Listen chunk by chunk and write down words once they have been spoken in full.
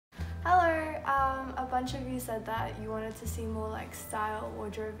Hello! A bunch of you said that you wanted to see more like style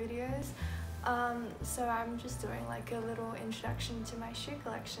wardrobe videos. So I'm just doing like a little introduction to my shoe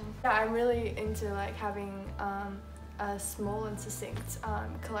collection. Yeah, I'm really into like having a small and succinct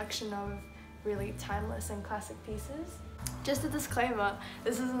collection of really timeless and classic pieces. Just a disclaimer,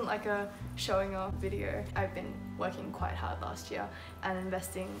 this isn't like a showing off video. I've been working quite hard last year and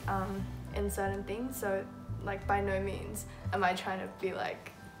investing in certain things, so like by no means am I trying to be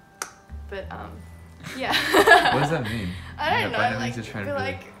like, but yeah. What does that mean? I don't know, by no like, means you're trying be to be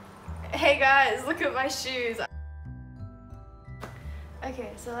like, hey guys, look at my shoes.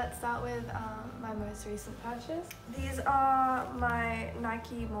 Okay, so let's start with my most recent purchase. These are my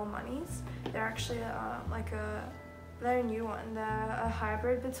Nike More Moneys. They're actually they're a new one. They're a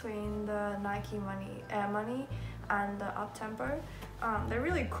hybrid between the Nike Air Money and the Up Tempo. They're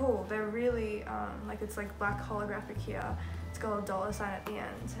really cool. They're really like, it's like black holographic here. It's got a dollar sign at the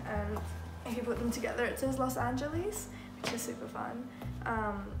end, and if you put them together it says Los Angeles, which is super fun.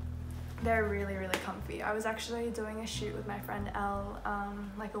 They're really, really comfy. I was actually doing a shoot with my friend Elle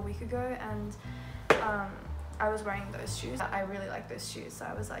like a week ago, and I was wearing those shoes. I really like those shoes, so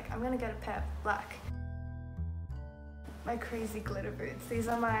I was like, I'm gonna get a pair of black. My crazy glitter boots. These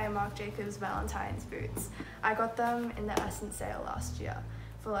are my Marc Jacobs Valentine's boots. I got them in the Essence sale last year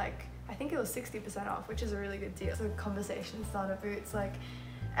for like, I think it was 60% off, which is a really good deal. So conversation starter boots, like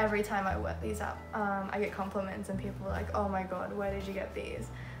every time I wear these up, I get compliments and people are like, oh my god, where did you get these?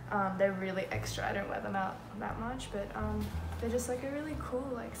 They're really extra. I don't wear them out that much, but they're just like a really cool,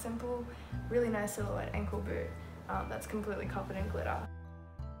 like simple, really nice silhouette ankle boot that's completely covered in glitter.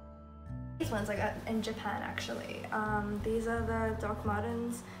 These ones I got in Japan actually. These are the Doc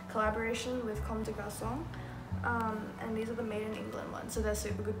Martens collaboration with Comme des Garçons, and these are the made in England ones, so they're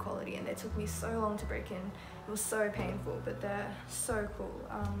super good quality, and they took me so long to break in. It was so painful, but they're so cool.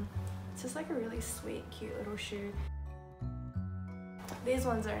 It's just like a really sweet, cute little shoe. These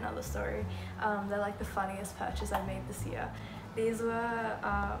ones are another story. They're like the funniest purchase I made this year. These were,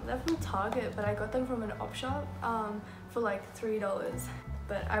 they're from Target, but I got them from an op shop for like $3.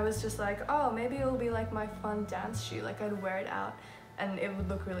 But I was just like, oh, maybe it'll be like my fun dance shoe, like I'd wear it out and it would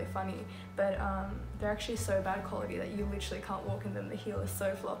look really funny. But they're actually so bad quality that you literally can't walk in them. The heel is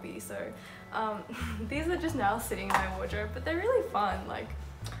so floppy. So these are just now sitting in my wardrobe, but they're really fun. Like,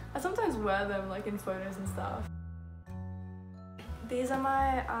 I sometimes wear them like in photos and stuff. These are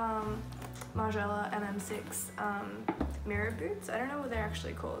my Margiela MM6 mirror boots. I don't know what they're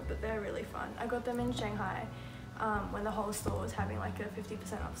actually called, but they're really fun. I got them in Shanghai when the whole store was having like a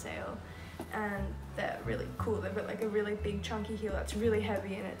 50% off sale, and they're really cool. They've got like a really big chunky heel that's really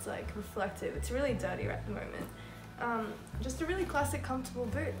heavy, and it's like reflective. It's really dirty at the moment. Just a really classic, comfortable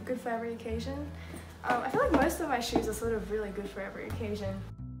boot, good for every occasion. I feel like most of my shoes are sort of really good for every occasion.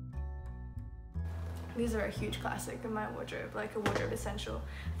 These are a huge classic in my wardrobe, like a wardrobe essential.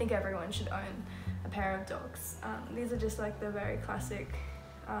 I think everyone should own a pair of Docs. These are just like the very classic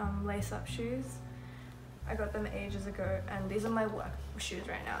lace-up shoes. I got them ages ago, and these are my work shoes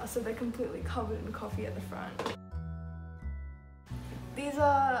right now, so they're completely covered in coffee at the front. These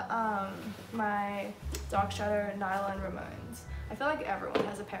are my Dark Shadow Nylon Ramones. I feel like everyone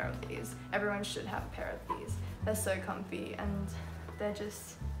has a pair of these. Everyone should have a pair of these. They're so comfy, and they're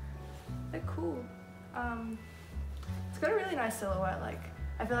cool. It's got a really nice silhouette. Like,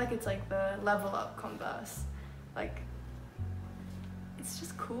 I feel like it's like the level up Converse. Like, it's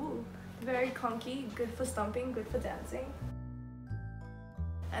just cool. Very conky, good for stomping, good for dancing.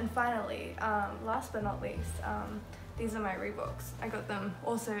 And finally, last but not least, these are my Reeboks. I got them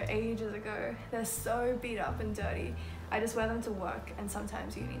also ages ago. They're so beat up and dirty. I just wear them to work and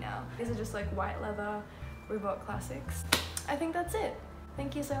sometimes uni now. These are just like white leather Reebok classics. I think that's it.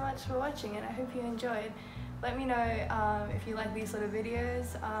 Thank you so much for watching, and I hope you enjoyed. Let me know if you like these sort of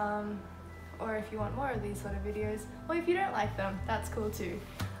videos, or if you want more of these sort of videos, or if you don't like them, that's cool too.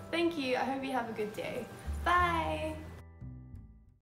 Thank you, I hope you have a good day. Bye!